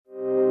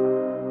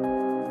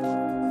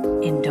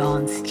In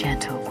dawn's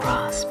gentle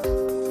grasp,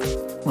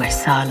 where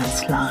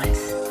silence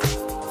lies,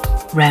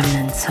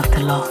 remnants of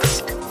the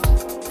lost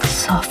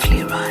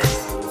softly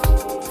rise.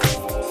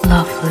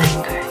 Love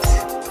lingers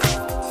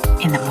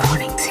in the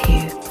morning's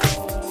hue,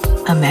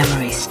 a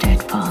memory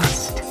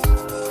steadfast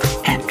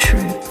and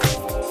true.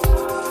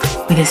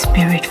 With a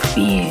spirit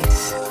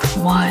fierce,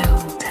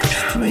 wild and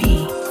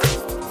free,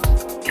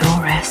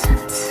 your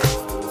essence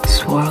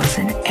swirls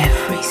in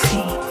every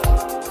sea.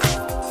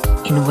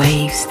 In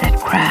waves that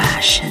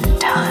crash and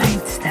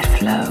tides that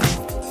flow,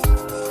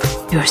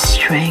 your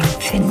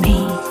strength in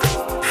me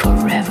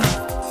forever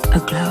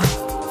aglow.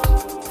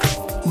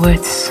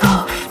 Words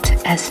soft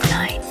as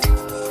night,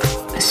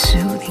 a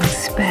soothing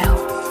spell,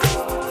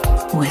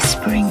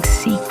 whispering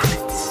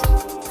secrets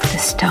the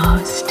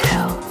stars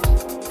tell.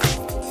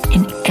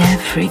 In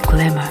every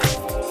glimmer,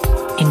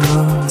 in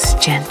moon's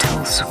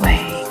gentle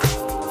sway,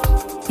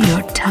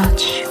 your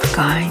touch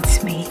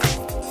guides me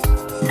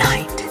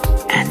night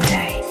and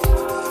day.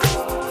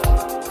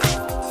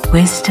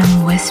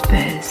 Wisdom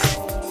whispers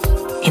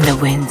in the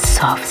wind's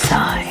soft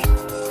sigh,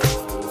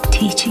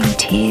 teaching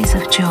tears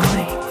of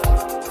joy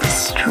the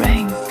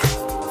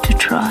strength to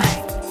try.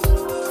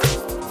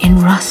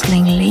 In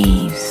rustling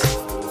leaves,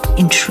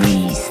 in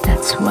trees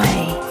that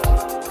sway,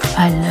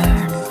 I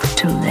learn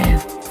to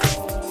live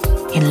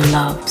in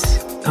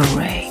love's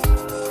array.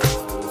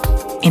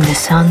 In the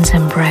sun's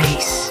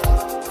embrace,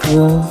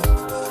 warm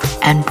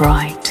and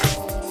bright,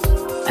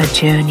 a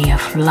journey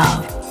of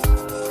love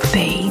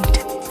bathed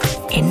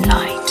in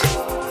light.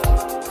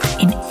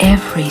 In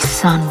every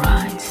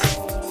sunrise,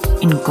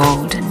 in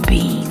golden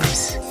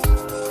beams,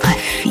 I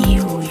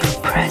feel your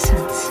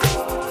presence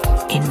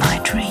in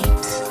my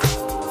dreams.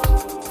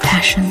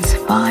 Passion's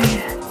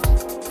fire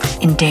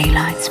in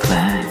daylight's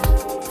burn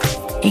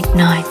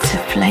ignites a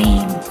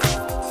flame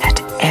at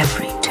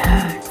every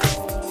turn.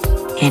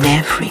 In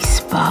every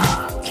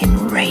spark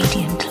in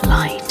radiant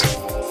light,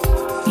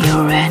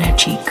 your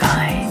energy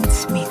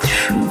guides me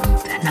through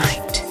the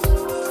night.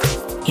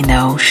 In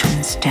the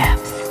ocean's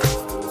depth,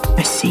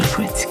 where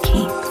secrets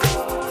keep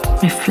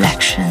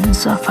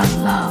reflections of a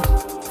love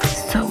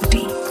so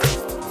deep.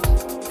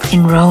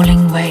 In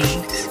rolling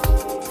waves,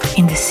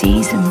 in the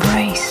sea's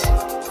embrace,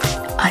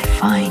 I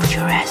find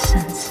your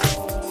essence,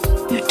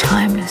 your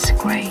timeless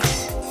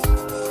grace.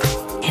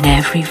 In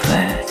every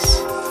verse,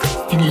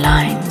 in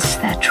lines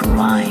that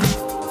rhyme,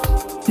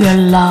 your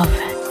love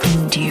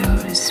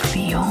endures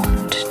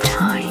beyond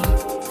time,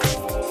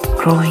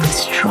 growing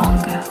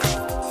stronger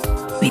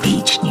with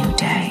each new